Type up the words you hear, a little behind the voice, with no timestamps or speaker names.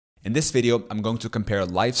In this video, I'm going to compare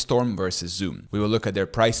Livestorm versus Zoom. We will look at their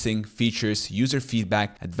pricing, features, user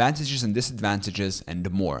feedback, advantages and disadvantages, and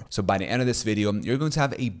more. So by the end of this video, you're going to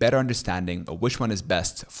have a better understanding of which one is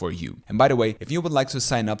best for you. And by the way, if you would like to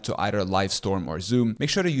sign up to either Livestorm or Zoom, make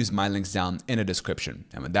sure to use my links down in the description.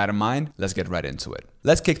 And with that in mind, let's get right into it.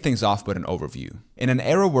 Let's kick things off with an overview. In an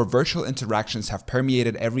era where virtual interactions have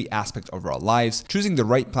permeated every aspect of our lives, choosing the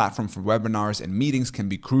right platform for webinars and meetings can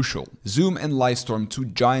be crucial. Zoom and Livestorm, two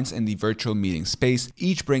giants in the virtual meeting space,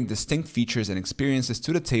 each bring distinct features and experiences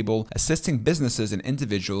to the table, assisting businesses and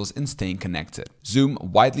individuals in staying connected. Zoom,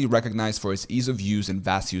 widely recognized for its ease of use and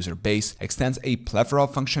vast user base, extends a plethora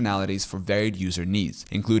of functionalities for varied user needs,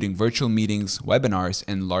 including virtual meetings, webinars,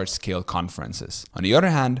 and large-scale conferences. On the other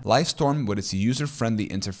hand, Livestorm, with its user-friendly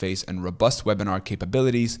interface and robust webinar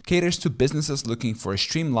capabilities, caters to businesses looking for a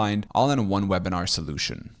streamlined, all-in-one webinar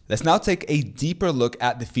solution. Let's now take a deeper look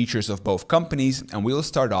at the features of both companies, and we'll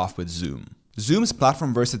start off with Zoom. Zoom's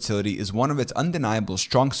platform versatility is one of its undeniable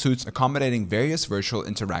strong suits, accommodating various virtual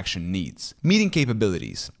interaction needs. Meeting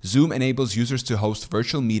capabilities. Zoom enables users to host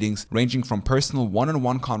virtual meetings ranging from personal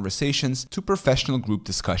one-on-one conversations to professional group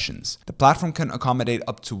discussions. The platform can accommodate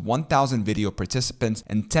up to 1,000 video participants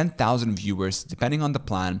and 10,000 viewers depending on the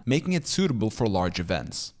plan, making it suitable for large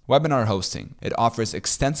events. Webinar hosting. It offers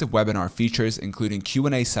extensive webinar features including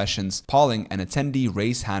Q&A sessions, polling, and attendee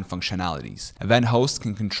raise hand functionalities. Event hosts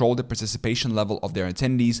can control the participation level of their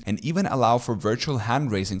attendees and even allow for virtual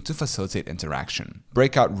hand raising to facilitate interaction.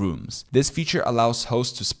 Breakout rooms. This feature allows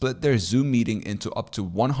hosts to split their Zoom meeting into up to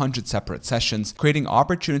 100 separate sessions, creating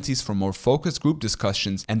opportunities for more focused group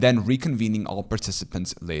discussions and then reconvening all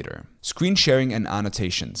participants later. Screen sharing and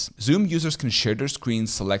annotations. Zoom users can share their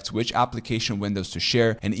screens, select which application windows to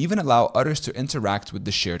share, and even allow others to interact with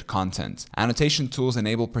the shared content. Annotation tools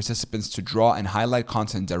enable participants to draw and highlight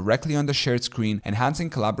content directly on the shared screen, enhancing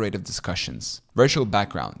collaborative discussions. Virtual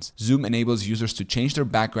backgrounds. Zoom enables users to change their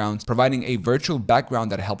backgrounds, providing a virtual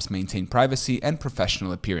background that helps maintain privacy and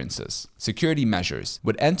professional appearances. Security measures.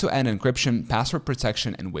 With end-to-end encryption, password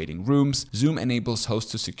protection, and waiting rooms, Zoom enables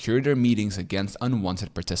hosts to secure their meetings against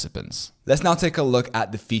unwanted participants. Let's now take a look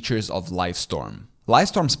at the features of Livestorm.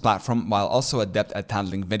 Livestorm's platform, while also adept at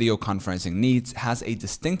handling video conferencing needs, has a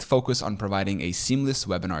distinct focus on providing a seamless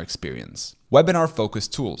webinar experience.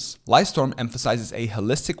 Webinar-focused tools. Livestorm emphasizes a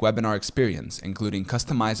holistic webinar experience, including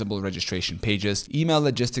customizable registration pages, email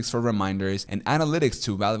logistics for reminders, and analytics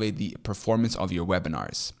to evaluate the performance of your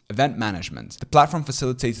webinars. Event management. The platform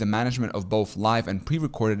facilitates the management of both live and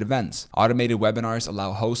pre-recorded events. Automated webinars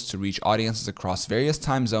allow hosts to reach audiences across various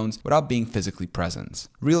time zones without being physically present.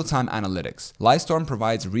 Real-time analytics. Livestorm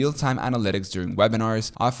provides real-time analytics during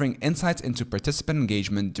webinars, offering insights into participant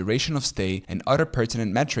engagement, duration of stay, and other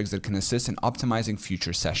pertinent metrics that can assist in optimizing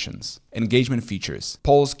future sessions. Engagement features.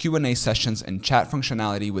 Polls, Q&A sessions, and chat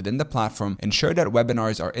functionality within the platform ensure that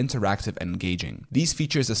webinars are interactive and engaging. These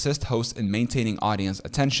features assist hosts in maintaining audience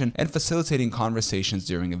attention and facilitating conversations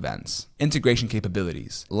during events. Integration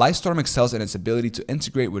capabilities. Livestorm excels in its ability to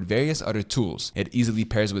integrate with various other tools. It easily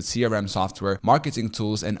pairs with CRM software, marketing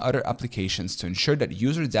tools, and other applications to ensure that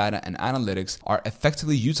user data and analytics are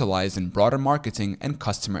effectively utilized in broader marketing and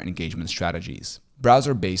customer engagement strategies.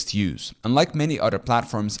 Browser-based use. Unlike many other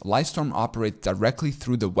platforms, Livestorm operates directly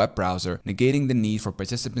through the web browser, negating the need for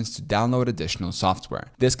participants to download additional software.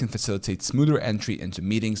 This can facilitate smoother entry into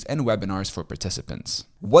meetings and webinars for participants.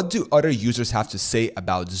 What do other users have to say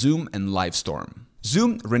about Zoom and Livestorm?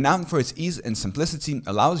 Zoom, renowned for its ease and simplicity,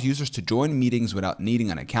 allows users to join meetings without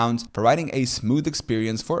needing an account, providing a smooth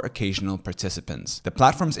experience for occasional participants. The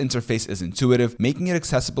platform's interface is intuitive, making it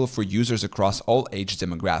accessible for users across all age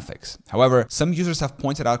demographics. However, some users have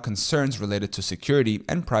pointed out concerns related to security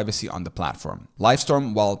and privacy on the platform.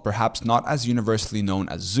 Livestorm, while perhaps not as universally known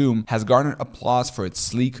as Zoom, has garnered applause for its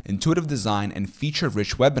sleek, intuitive design and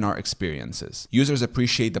feature-rich webinar experiences. Users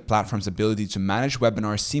appreciate the platform's ability to manage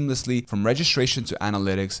webinars seamlessly from registration to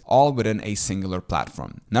analytics, all within a singular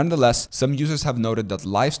platform. Nonetheless, some users have noted that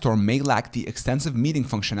Livestorm may lack the extensive meeting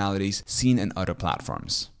functionalities seen in other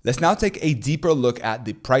platforms. Let's now take a deeper look at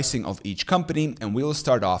the pricing of each company, and we will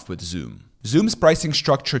start off with Zoom. Zoom's pricing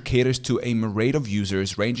structure caters to a myriad of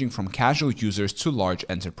users ranging from casual users to large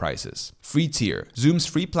enterprises. Free tier. Zoom's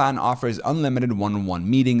free plan offers unlimited one-on-one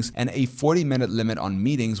meetings and a 40-minute limit on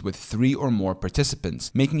meetings with 3 or more participants,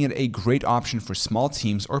 making it a great option for small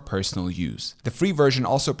teams or personal use. The free version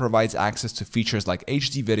also provides access to features like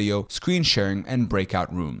HD video, screen sharing, and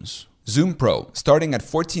breakout rooms. Zoom Pro. Starting at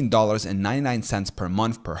 $14.99 per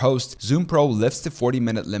month per host, Zoom Pro lifts the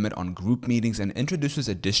 40-minute limit on group meetings and introduces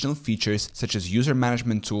additional features such as user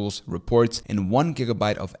management tools, reports, and 1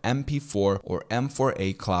 GB of MP4 or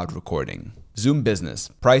M4A cloud recording. Zoom Business.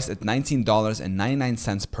 Priced at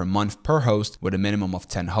 $19.99 per month per host with a minimum of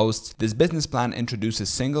 10 hosts, this business plan introduces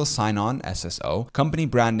single sign-on (SSO), company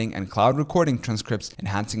branding, and cloud recording transcripts,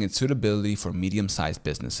 enhancing its suitability for medium-sized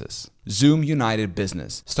businesses. Zoom United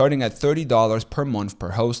Business. Starting at $30 per month per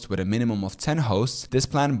host with a minimum of 10 hosts, this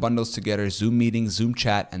plan bundles together Zoom Meetings, Zoom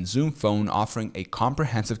Chat, and Zoom Phone, offering a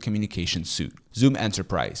comprehensive communication suite. Zoom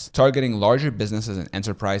Enterprise. Targeting larger businesses and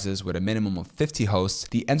enterprises with a minimum of 50 hosts,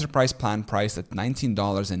 the Enterprise plan priced at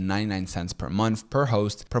 $19.99 per month per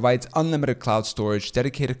host provides unlimited cloud storage,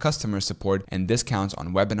 dedicated customer support, and discounts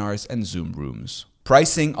on webinars and Zoom Rooms.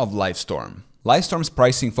 Pricing of Livestorm. Livestorm's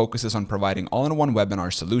pricing focuses on providing all-in-one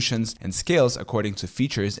webinar solutions and scales according to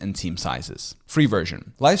features and team sizes. Free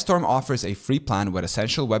version. Livestorm offers a free plan with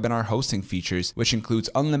essential webinar hosting features, which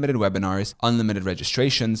includes unlimited webinars, unlimited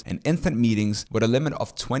registrations, and instant meetings with a limit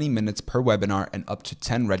of 20 minutes per webinar and up to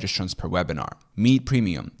 10 registrants per webinar. Meet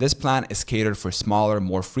Premium. This plan is catered for smaller,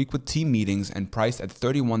 more frequent team meetings and priced at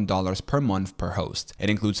 $31 per month per host.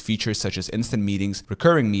 It includes features such as instant meetings,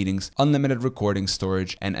 recurring meetings, unlimited recording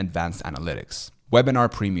storage, and advanced analytics.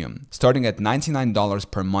 Webinar Premium. Starting at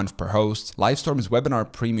 $99 per month per host, Livestorm's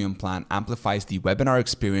Webinar Premium plan amplifies the webinar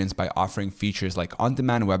experience by offering features like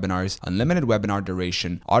on-demand webinars, unlimited webinar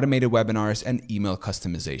duration, automated webinars, and email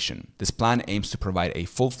customization. This plan aims to provide a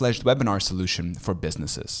full-fledged webinar solution for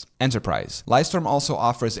businesses. Enterprise. Livestorm also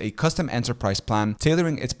offers a custom enterprise plan,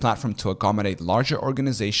 tailoring its platform to accommodate larger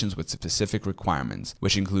organizations with specific requirements,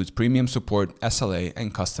 which includes premium support, SLA,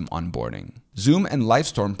 and custom onboarding. Zoom and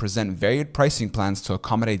Livestorm present varied pricing plans to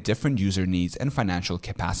accommodate different user needs and financial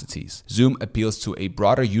capacities. Zoom appeals to a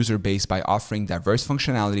broader user base by offering diverse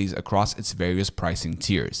functionalities across its various pricing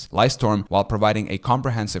tiers. Livestorm, while providing a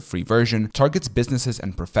comprehensive free version, targets businesses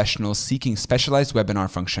and professionals seeking specialized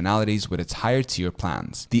webinar functionalities with its higher tier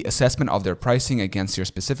plans. The assessment of their pricing against your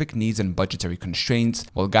specific needs and budgetary constraints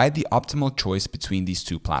will guide the optimal choice between these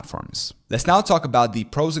two platforms. Let's now talk about the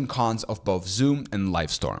pros and cons of both Zoom and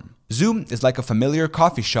Livestorm. Zoom is like a familiar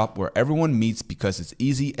coffee shop where everyone meets because it's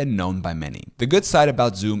easy and known by many. The good side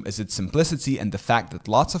about Zoom is its simplicity and the fact that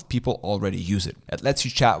lots of people already use it. It lets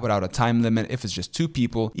you chat without a time limit if it's just 2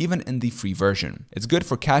 people, even in the free version. It's good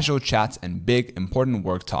for casual chats and big, important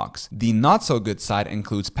work talks. The not so good side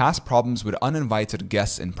includes past problems with uninvited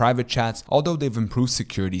guests in private chats, although they've improved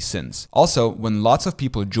security since. Also, when lots of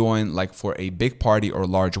people join, like for a big party or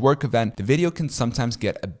large work event, the video can sometimes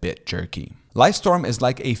get a bit jerky. Livestorm is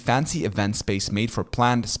like a fancy event space made for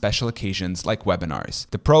planned special occasions like webinars.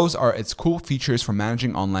 The pros are its cool features for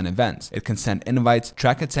managing online events. It can send invites,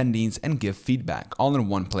 track attendees, and give feedback all in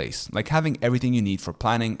one place, like having everything you need for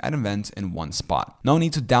planning an event in one spot. No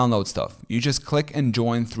need to download stuff. You just click and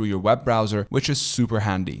join through your web browser, which is super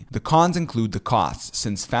handy. The cons include the costs,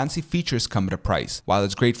 since fancy features come at a price. While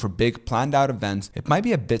it's great for big planned out events, it might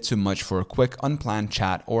be a bit too much for a quick unplanned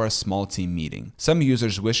chat or a small team meeting. Some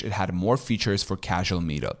users wish it had more features for casual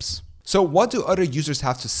meetups. So what do other users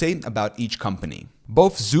have to say about each company?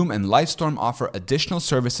 Both Zoom and Livestorm offer additional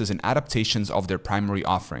services and adaptations of their primary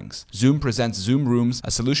offerings. Zoom presents Zoom Rooms, a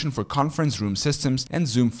solution for conference room systems, and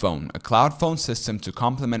Zoom Phone, a cloud phone system to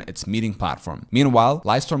complement its meeting platform. Meanwhile,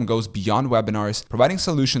 Livestorm goes beyond webinars, providing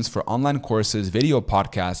solutions for online courses, video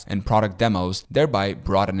podcasts, and product demos, thereby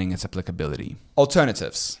broadening its applicability.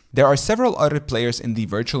 Alternatives. There are several other players in the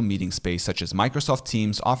virtual meeting space, such as Microsoft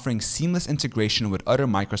Teams, offering seamless integration with other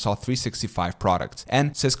Microsoft 365 products,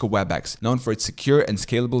 and Cisco WebEx, known for its secure and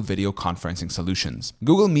scalable video conferencing solutions.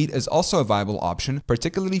 Google Meet is also a viable option,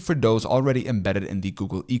 particularly for those already embedded in the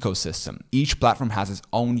Google ecosystem. Each platform has its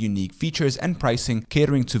own unique features and pricing,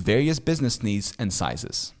 catering to various business needs and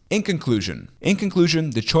sizes. In conclusion,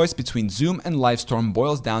 the choice between Zoom and Livestorm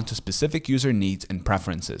boils down to specific user needs and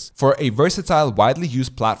preferences. For a versatile, widely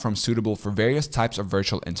used platform suitable for various types of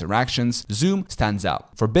virtual interactions, Zoom stands out.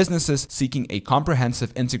 For businesses seeking a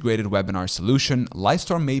comprehensive integrated webinar solution,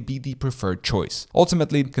 Livestorm may be the preferred choice.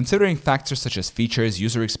 Ultimately, considering factors such as features,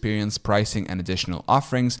 user experience, pricing, and additional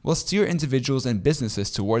offerings will steer individuals and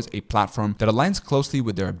businesses towards a platform that aligns closely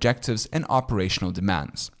with their objectives and operational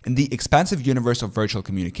demands. In the expansive universe of virtual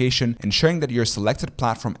communication, ensuring that your selected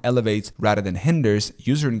platform elevates rather than hinders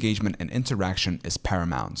user engagement and interaction is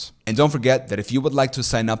paramount. And don't forget that if you would like to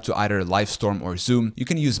sign up to either Livestorm or Zoom, you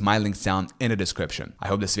can use my links down in the description. I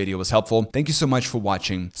hope this video was helpful. Thank you so much for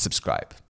watching. Subscribe.